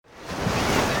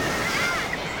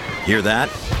Hear that?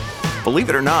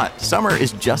 Believe it or not, summer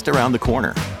is just around the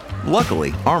corner.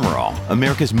 Luckily, Armor All,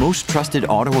 America's most trusted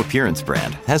auto appearance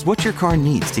brand, has what your car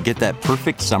needs to get that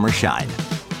perfect summer shine.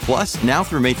 Plus, now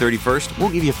through May 31st, we'll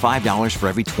give you $5 for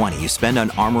every $20 you spend on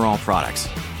Armor All products.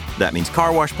 That means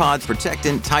car wash pods,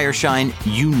 protectant, tire shine,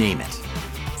 you name it.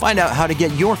 Find out how to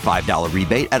get your $5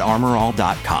 rebate at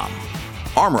armorall.com.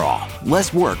 Armor All,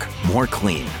 less work, more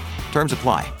clean. Terms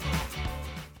apply.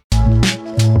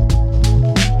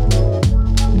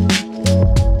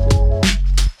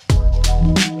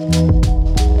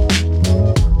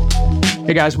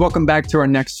 Hey guys, welcome back to our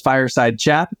next Fireside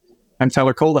Chat. I'm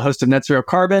Tyler Cole, the host of Net Zero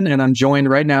Carbon, and I'm joined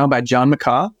right now by John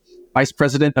McCaw, Vice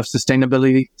President of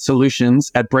Sustainability Solutions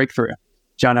at Breakthrough.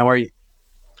 John, how are you?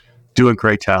 Doing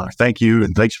great, Tyler. Thank you,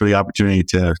 and thanks for the opportunity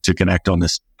to connect on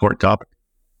this important topic.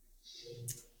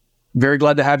 Very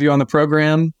glad to have you on the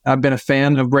program. I've been a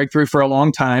fan of Breakthrough for a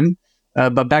long time,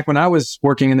 but back when I was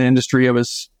working in the industry, it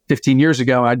was 15 years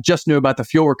ago, I just knew about the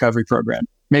fuel recovery program.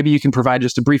 Maybe you can provide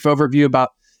just a brief overview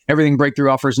about everything Breakthrough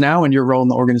offers now and your role in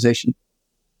the organization.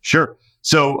 Sure.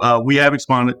 So we have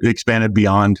expanded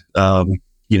beyond,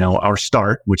 our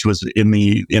start, which was in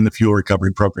the fuel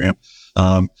recovery program.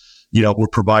 We're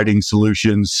providing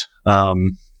solutions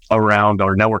around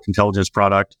our network intelligence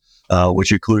product,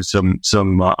 which includes some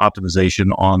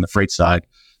optimization on the freight side,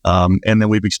 and then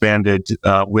we've expanded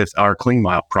with our Clean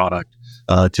Mile product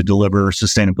to deliver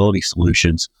sustainability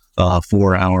solutions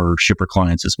for our shipper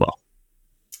clients as well.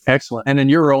 Excellent. And in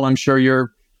your role, I'm sure you're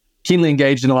keenly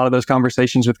engaged in a lot of those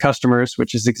conversations with customers,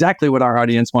 which is exactly what our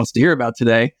audience wants to hear about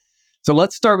today. So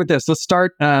let's start with this. Let's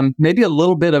start maybe a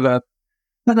little bit of a,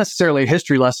 not necessarily a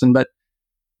history lesson, but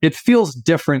it feels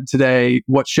different today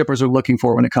what shippers are looking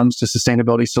for when it comes to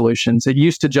sustainability solutions. It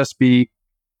used to just be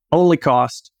only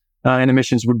cost and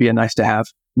emissions would be a nice to have.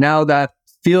 Now that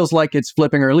feels like it's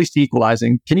flipping or at least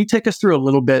equalizing. Can you take us through a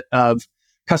little bit of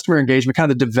customer engagement,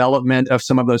 kind of the development of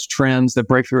some of those trends that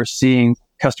Breakthrough is seeing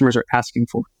customers are asking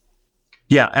for?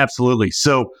 Yeah, absolutely.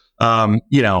 So,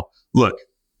 look,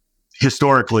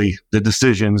 historically, the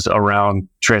decisions around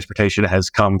transportation has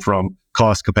come from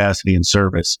cost, capacity, and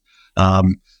service.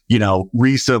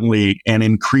 Recently and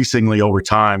increasingly over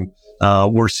time,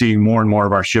 we're seeing more and more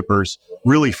of our shippers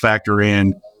really factor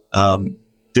in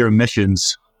their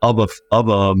emissions of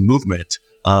a movement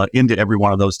into every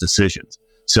one of those decisions.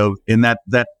 So in that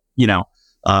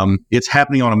it's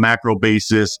happening on a macro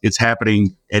basis. It's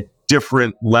happening at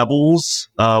different levels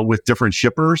with different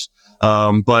shippers,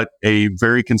 but a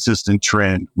very consistent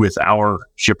trend with our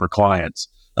shipper clients.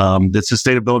 That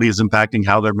sustainability is impacting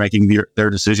how they're making their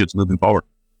decisions moving forward.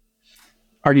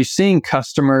 Are you seeing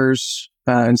customers,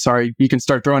 and sorry, you can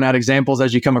start throwing out examples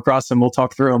as you come across them, we'll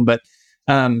talk through them, but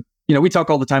we talk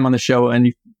all the time on the show,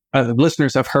 and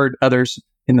listeners have heard others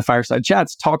in the Fireside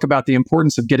Chats talk about the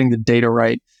importance of getting the data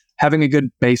right, having a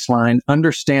good baseline,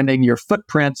 understanding your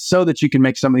footprint so that you can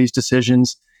make some of these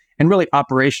decisions, and really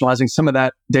operationalizing some of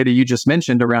that data you just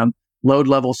mentioned around load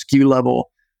level, SKU level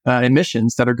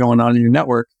emissions that are going on in your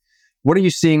network. What are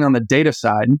you seeing on the data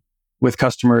side with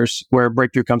customers where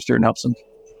Breakthrough comes through and helps them?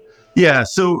 Yeah,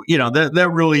 so that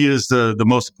really is the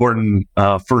most important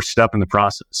first step in the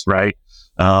process, right?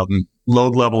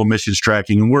 Load level emissions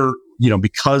tracking, and we're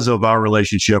because of our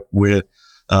relationship with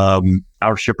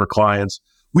our shipper clients,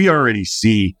 we already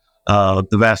see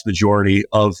the vast majority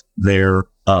of their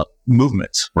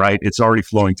movements, right? It's already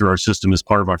flowing through our system as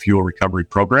part of our fuel recovery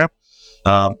program.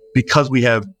 Because we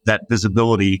have that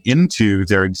visibility into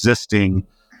their existing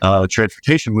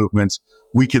transportation movements,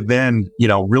 we could then,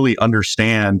 really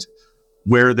understand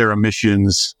where their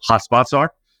emissions hotspots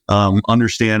are,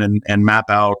 understand and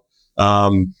map out,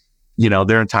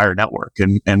 their entire network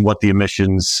and what the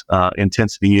emissions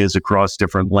intensity is across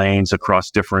different lanes, across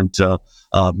different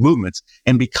movements.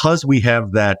 And because we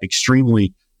have that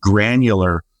extremely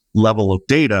granular level of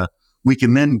data, we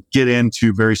can then get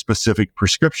into very specific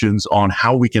prescriptions on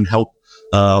how we can help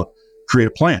create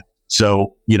a plan.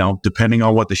 So, depending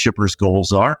on what the shipper's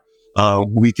goals are,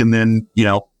 we can then,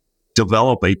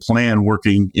 develop a plan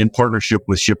working in partnership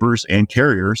with shippers and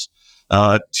carriers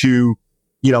to,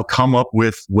 come up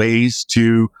with ways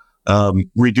to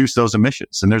reduce those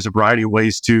emissions. And there's a variety of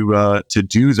ways to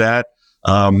do that,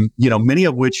 many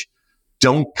of which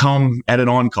don't come at an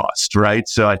on cost, right?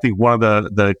 So I think one of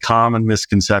the common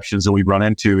misconceptions that we run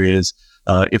into is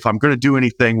if I'm going to do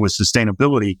anything with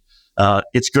sustainability,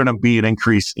 it's going to be an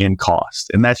increase in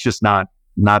cost. And that's just not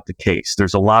the case.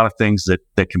 There's a lot of things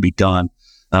that can be done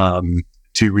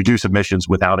to reduce emissions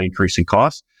without increasing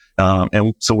costs.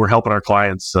 And so we're helping our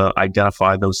clients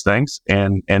identify those things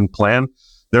and plan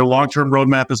their long-term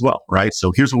roadmap as well, right?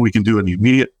 So here's what we can do in the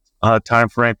immediate time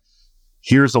frame.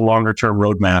 here's a longer term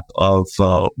roadmap of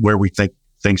where we think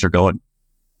things are going.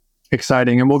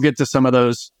 Exciting. And we'll get to some of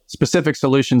those specific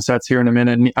solution sets here in a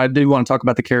minute. And I do want to talk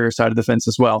about the carrier side of the fence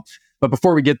as well. But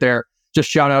before we get there, just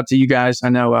shout out to you guys. I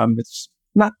know it's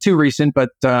not too recent, but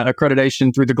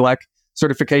accreditation through the GLEC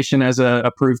certification as a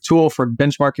approved tool for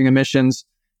benchmarking emissions.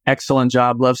 Excellent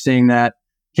job. Love seeing that.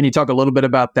 Can you talk a little bit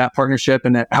about that partnership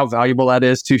and how valuable that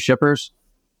is to shippers?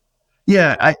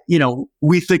 Yeah,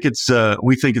 we think it's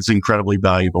incredibly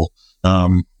valuable.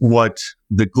 What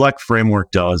the GLEC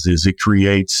framework does is it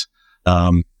creates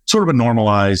sort of a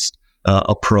normalized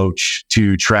approach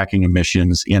to tracking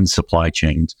emissions in supply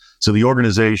chains. So the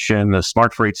organization, the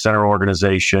Smart Freight Center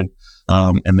organization,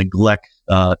 and the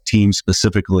GLEC team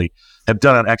specifically have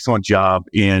done an excellent job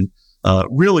in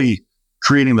really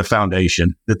creating the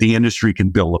foundation that the industry can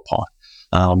build upon.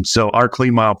 So our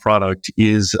Clean Mile product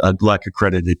is a GLEC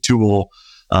accredited tool.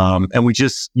 And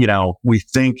we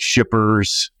think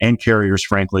shippers and carriers,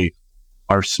 frankly,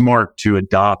 are smart to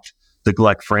adopt the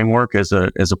GLEC framework as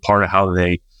a part of how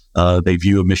they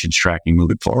view emissions tracking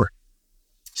moving forward.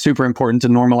 Super important to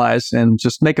normalize and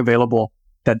just make available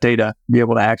that data, be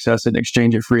able to access it and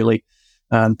exchange it freely.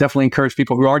 Definitely encourage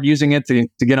people who are using it to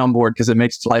get on board because it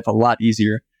makes life a lot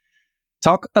easier.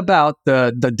 Talk about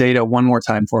the data one more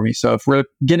time for me. So if we're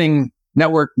getting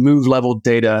network move level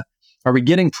data, are we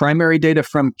getting primary data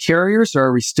from carriers, or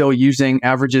are we still using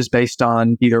averages based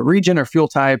on either region or fuel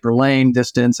type or lane,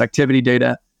 distance, activity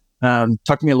data?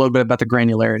 Talk to me a little bit about the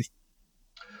granularity.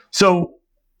 So,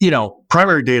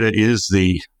 primary data is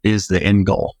the end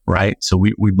goal, right? So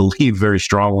we believe very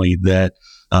strongly that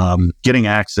getting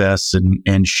access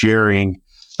and sharing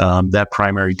that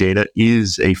primary data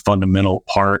is a fundamental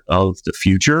part of the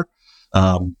future.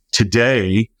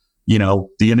 Today, the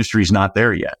industry is not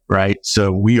there yet, right?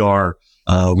 So we are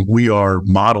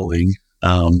modeling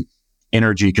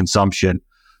energy consumption,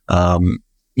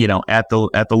 at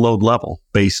the load level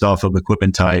based off of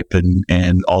equipment type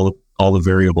and all the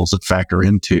variables that factor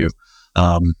into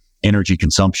energy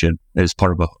consumption as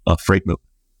part of a freight move.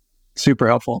 Super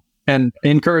helpful and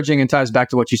encouraging, and ties back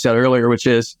to what you said earlier, which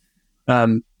is,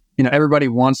 everybody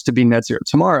wants to be net zero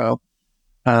tomorrow,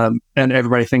 and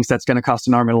everybody thinks that's going to cost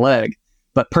an arm and a leg.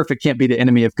 But perfect can't be the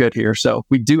enemy of good here. So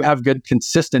we do have good,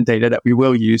 consistent data that we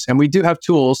will use. And we do have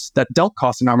tools that don't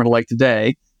cost an arm and a leg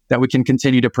today that we can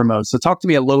continue to promote. So talk to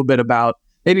me a little bit about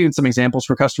maybe even some examples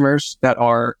for customers that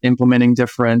are implementing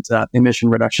different emission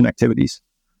reduction activities.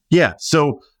 Yeah.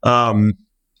 So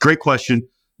great question.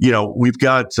 We've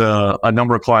got a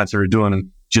number of clients that are doing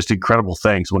just incredible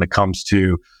things when it comes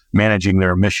to managing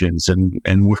their emissions. And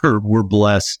we're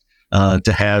blessed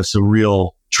to have some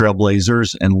real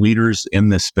trailblazers and leaders in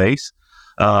this space.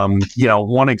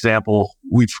 One example,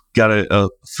 we've got a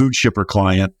food shipper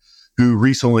client who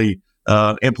recently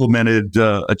implemented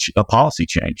a policy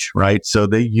change, right? So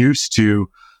they used to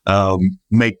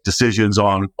make decisions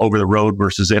on over the road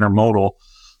versus intermodal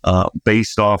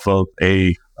based off of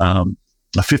a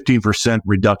 15%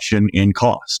 reduction in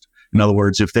cost. In other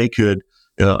words, if they could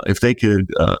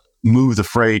move the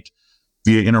freight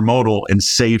via intermodal and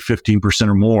save 15%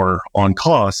 or more on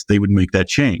cost, they would make that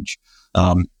change.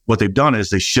 What they've done is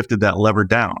they shifted that lever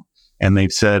down, and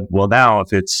they've said, well, now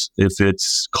if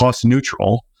it's cost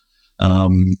neutral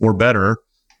or better,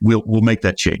 we'll make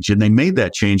that change. And they made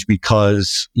that change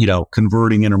because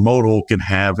converting intermodal can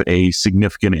have a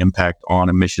significant impact on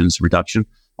emissions reduction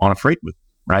on a freight move,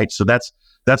 right? So that's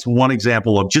one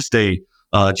example of just an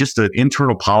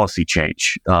internal policy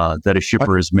change that a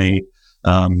shipper has made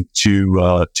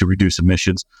to reduce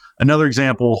emissions. Another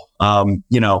example,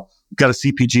 got a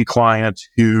CPG client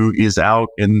who is out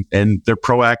and they're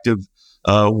proactive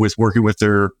with working with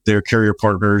their carrier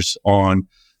partners on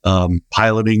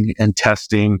piloting and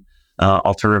testing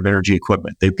alternative energy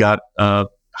equipment. They've got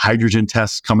hydrogen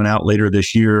tests coming out later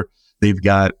this year. They've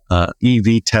got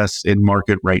EV tests in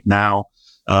market right now.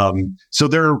 So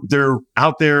they're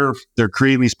out there. They're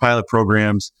creating these pilot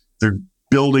programs. They're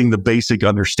building the basic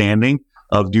understanding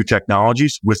of new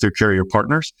technologies with their carrier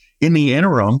partners. In the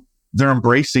interim, they're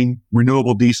embracing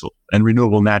renewable diesel and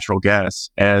renewable natural gas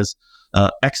as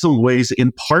excellent ways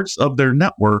in parts of their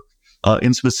network,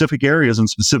 in specific areas and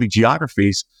specific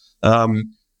geographies,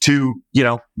 to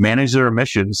manage their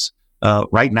emissions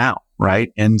right now,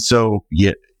 right? And so,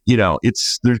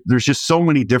 there's just so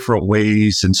many different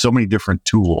ways and so many different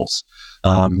tools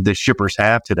that shippers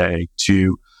have today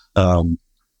to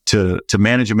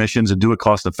manage emissions and do it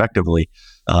cost effectively.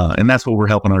 And that's what we're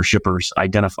helping our shippers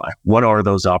identify. What are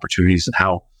those opportunities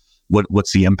and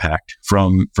what's the impact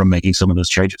from making some of those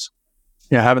changes?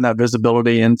 Yeah, having that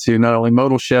visibility into not only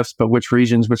modal shifts, but which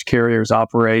regions, which carriers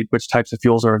operate, which types of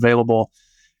fuels are available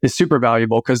is super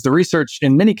valuable because the research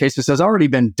in many cases has already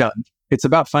been done. It's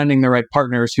about finding the right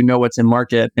partners who know what's in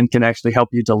market and can actually help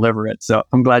you deliver it. So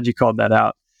I'm glad you called that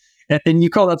out. And you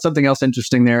called out something else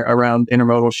interesting there around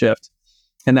intermodal shift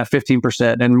and that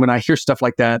 15%. And when I hear stuff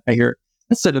like that, I hear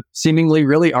that's a seemingly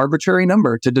really arbitrary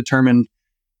number to determine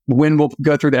when we'll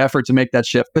go through the effort to make that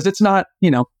shift. Because it's not,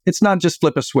 it's not just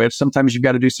flip a switch. Sometimes you've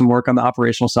got to do some work on the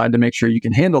operational side to make sure you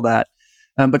can handle that.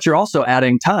 But you're also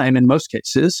adding time in most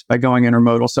cases by going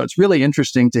intermodal. So it's really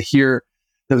interesting to hear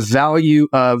the value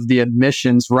of the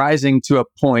emissions rising to a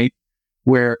point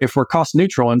where if we're cost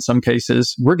neutral in some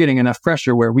cases, we're getting enough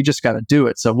pressure where we just got to do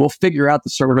it. So we'll figure out the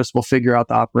service, we'll figure out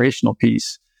the operational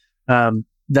piece.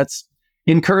 That's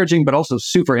encouraging, but also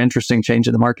super interesting change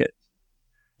in the market.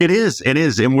 It is.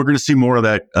 And we're going to see more of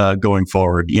that going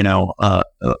forward.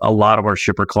 A lot of our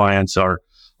shipper clients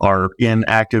are in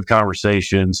active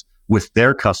conversations with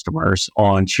their customers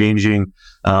on changing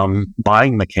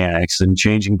buying mechanics and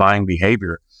changing buying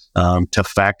behavior to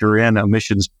factor in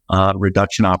emissions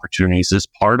reduction opportunities as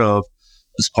part of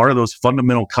those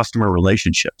fundamental customer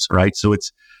relationships, right? So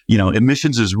it's,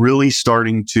 emissions is really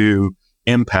starting to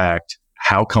impact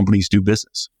how companies do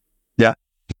business. Yeah.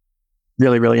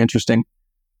 Really, really interesting.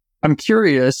 I'm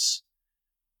curious,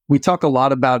 we talk a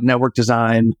lot about network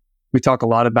design. We talk a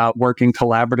lot about working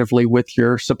collaboratively with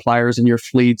your suppliers and your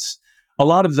fleets. A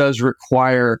lot of those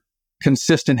require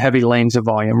consistent heavy lanes of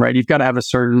volume, right? You've got to have a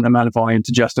certain amount of volume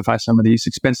to justify some of these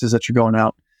expenses that you're going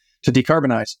out to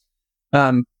decarbonize.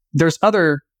 There's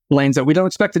other lanes that we don't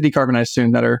expect to decarbonize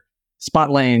soon that are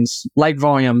spot lanes, light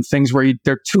volume, things where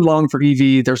they're too long for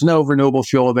EV. There's no renewable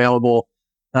fuel available.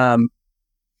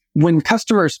 When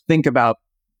customers think about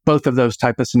both of those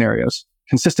type of scenarios,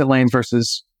 consistent lanes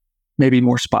versus maybe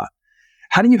more spot,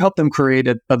 how do you help them create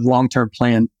a long-term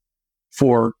plan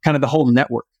for kind of the whole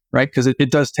network, right? Because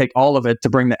it does take all of it to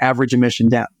bring the average emission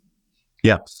down.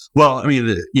 Yeah. Well, I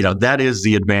mean, that is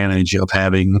the advantage of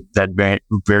having that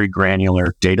very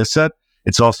granular data set.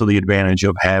 It's also the advantage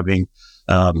of having,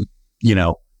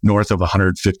 north of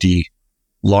 150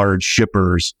 large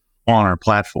shippers on our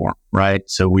platform, right?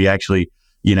 So we actually,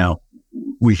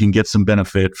 we can get some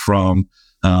benefit from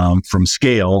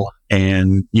scale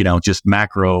and, just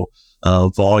macro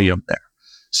volume there.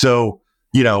 So,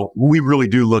 we really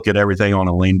do look at everything on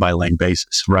a lane by lane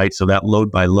basis, right? So that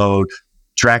load by load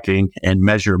tracking and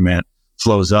measurement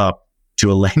flows up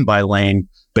to a lane by lane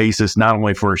basis, not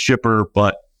only for a shipper,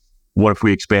 but what if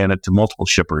we expand it to multiple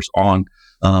shippers on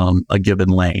a given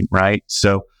lane, right?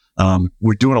 So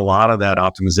we're doing a lot of that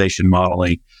optimization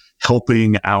modeling,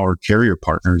 helping our carrier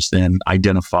partners then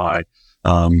identify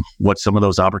what some of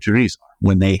those opportunities are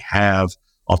when they have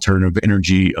alternative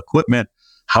energy equipment.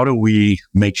 How do we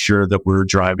make sure that we're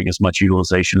driving as much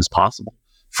utilization as possible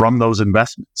from those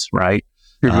investments, right?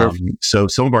 So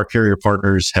some of our carrier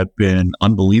partners have been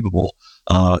unbelievable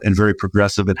and very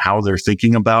progressive in how they're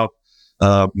thinking about,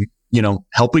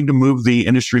 helping to move the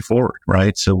industry forward,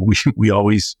 right? So we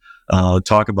always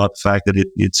talk about the fact that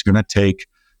it's going to take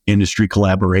industry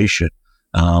collaboration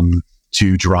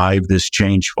to drive this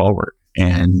change forward,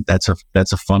 and that's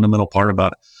a fundamental part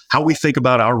about how we think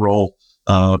about our role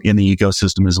in the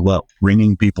ecosystem as well,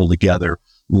 bringing people together,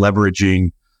 leveraging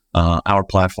our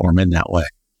platform in that way.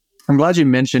 I'm glad you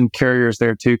mentioned carriers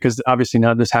there too, because obviously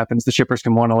none of this happens. The shippers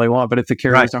can want all they want, but if the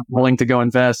carriers aren't willing to go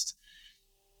invest,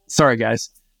 sorry guys.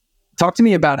 Talk to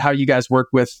me about how you guys work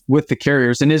with the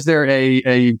carriers, and is there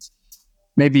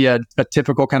maybe a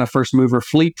typical kind of first mover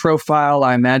fleet profile?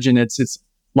 I imagine it's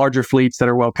larger fleets that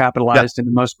are well capitalized in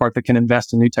the most part that can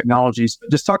invest in new technologies.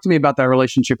 But just talk to me about that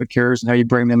relationship with carriers and how you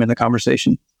bring them in the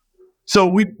conversation. So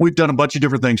we've done a bunch of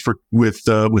different things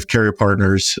with carrier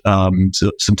partners.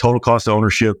 So some total cost of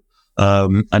ownership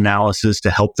analysis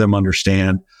to help them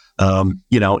understand,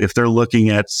 if they're looking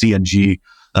at CNG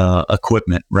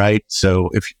equipment, right? So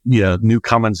if new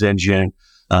Cummins engine,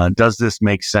 does this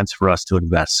make sense for us to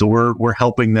invest? So we're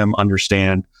helping them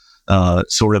understand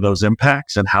sort of those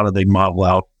impacts and how do they model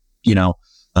out,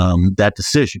 that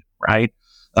decision, right?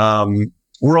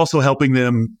 We're also helping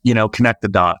them, connect the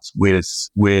dots with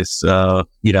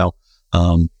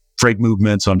freight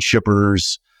movements on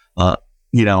shippers, on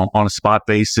a spot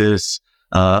basis.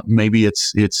 Maybe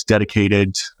it's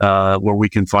dedicated where we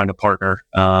can find a partner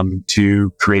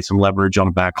to create some leverage on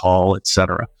a backhaul, et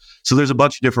cetera. So there's a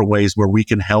bunch of different ways where we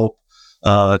can help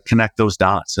connect those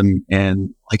dots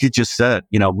and like you just said,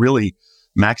 really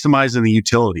maximizing the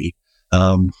utility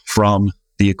from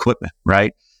the equipment,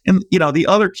 right? And the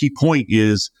other key point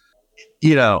is,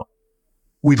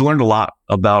 we've learned a lot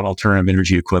about alternative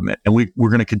energy equipment, and we're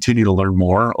going to continue to learn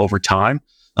more over time.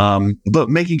 But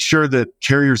making sure that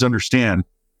carriers understand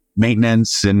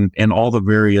maintenance and all the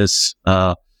various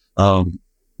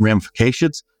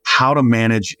ramifications, how to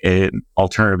manage an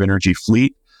alternative energy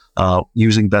fleet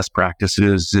using best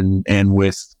practices and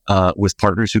with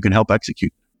partners who can help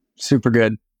execute. Super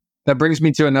good. That brings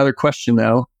me to another question,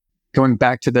 though. Going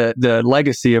back to the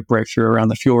legacy of Breakthrough around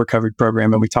the fuel recovery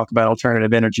program, and we talk about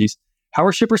alternative energies. How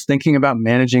are shippers thinking about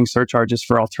managing surcharges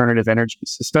for alternative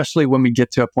energies, especially when we get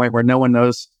to a point where no one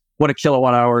knows what a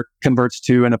kilowatt hour converts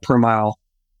to in a per mile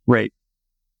rate?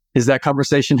 Is that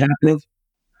conversation happening?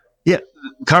 Yeah,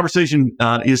 conversation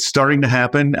is starting to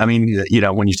happen. I mean,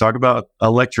 when you talk about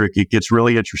electric, it gets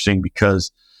really interesting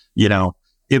because,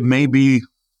 it may be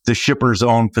the shipper's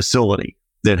own facility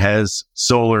that has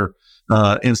solar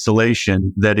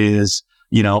installation that is,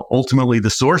 ultimately the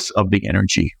source of the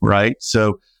energy, right?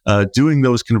 So doing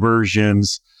those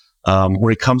conversions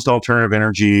when it comes to alternative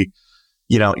energy,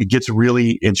 it gets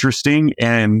really interesting.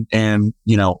 And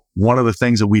one of the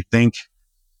things that we think,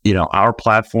 our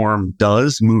platform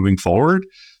does moving forward,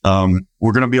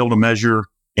 we're going to be able to measure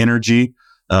energy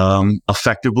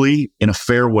effectively in a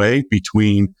fair way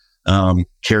between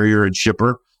carrier and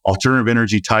shipper. Alternative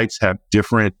energy types have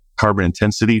different carbon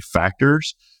intensity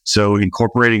factors. So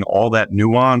incorporating all that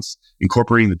nuance,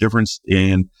 incorporating the difference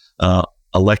in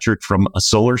electric from a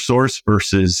solar source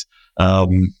versus,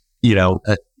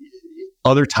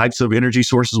 other types of energy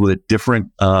sources with a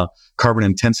different carbon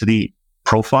intensity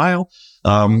profile,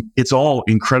 it's all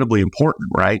incredibly important,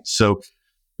 right? So,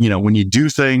 when you do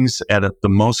things at the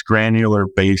most granular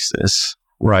basis,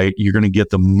 right, you're going to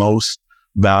get the most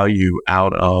value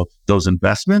out of those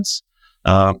investments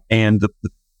and the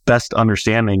best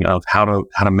understanding of how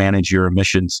to manage your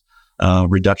emissions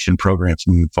reduction programs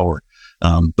moving forward.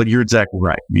 But you're exactly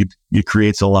right. It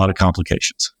creates a lot of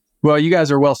complications. Well, you guys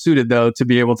are well suited, though, to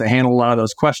be able to handle a lot of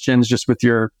those questions just with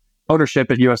your ownership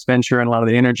at US Venture and a lot of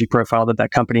the energy profile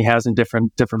that company has in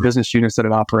different business units that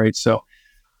it operates. So,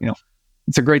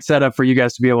 it's a great setup for you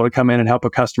guys to be able to come in and help a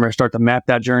customer start to map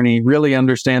that journey, really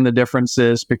understand the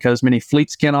differences, because many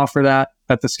fleets can't offer that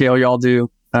at the scale y'all do.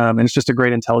 And it's just a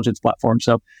great intelligence platform.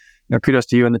 So, kudos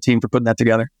to you and the team for putting that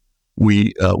together.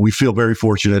 We feel very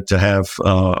fortunate to have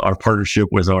our partnership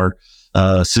with our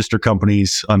sister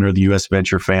companies under the US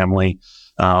Venture family.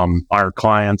 Our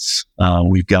clients,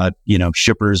 we've got,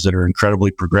 shippers that are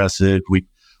incredibly progressive.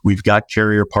 We've got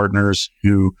carrier partners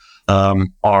who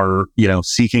are,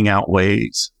 seeking out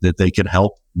ways that they can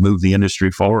help move the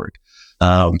industry forward.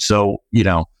 So,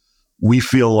 we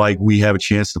feel like we have a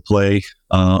chance to play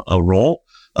a role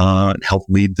and help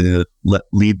lead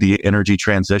the energy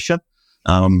transition.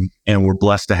 And we're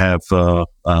blessed to have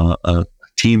a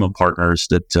team of partners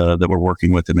that we're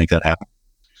working with to make that happen.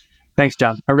 Thanks,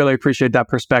 John. I really appreciate that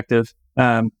perspective.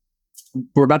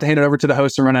 We're about to hand it over to the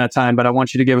host and run out of time, but I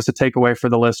want you to give us a takeaway for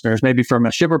the listeners, maybe from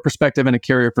a shipper perspective and a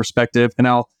carrier perspective. And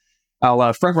I'll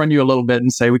front run you a little bit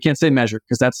and say we can't say measure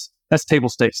because that's table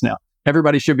stakes now.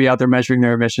 Everybody should be out there measuring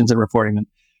their emissions and reporting them.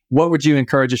 What would you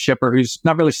encourage a shipper who's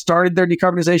not really started their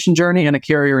decarbonization journey and a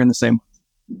carrier in the same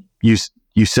way?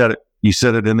 You said it. You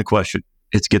said it in the question.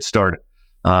 It's get started.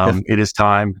 It is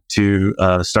time to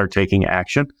start taking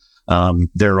action.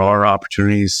 There are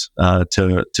opportunities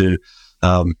to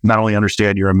not only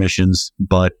understand your emissions,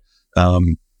 but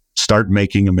start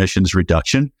making emissions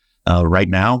reduction. Right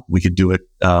now, we could do it,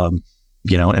 and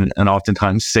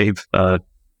oftentimes save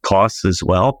costs as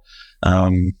well.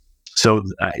 So,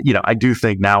 I do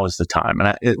think now is the time.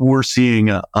 And we're seeing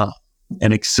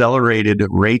an accelerated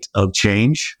rate of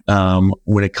change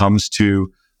when it comes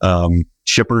to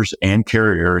shippers and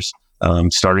carriers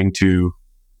starting to,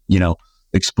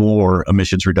 explore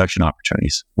emissions reduction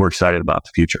opportunities. We're excited about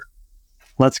the future.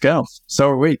 Let's go. So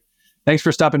are we. Thanks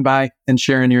for stopping by and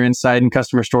sharing your insight and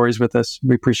customer stories with us.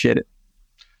 We appreciate it.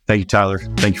 Thank you, Tyler.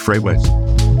 Thank you, Freightways.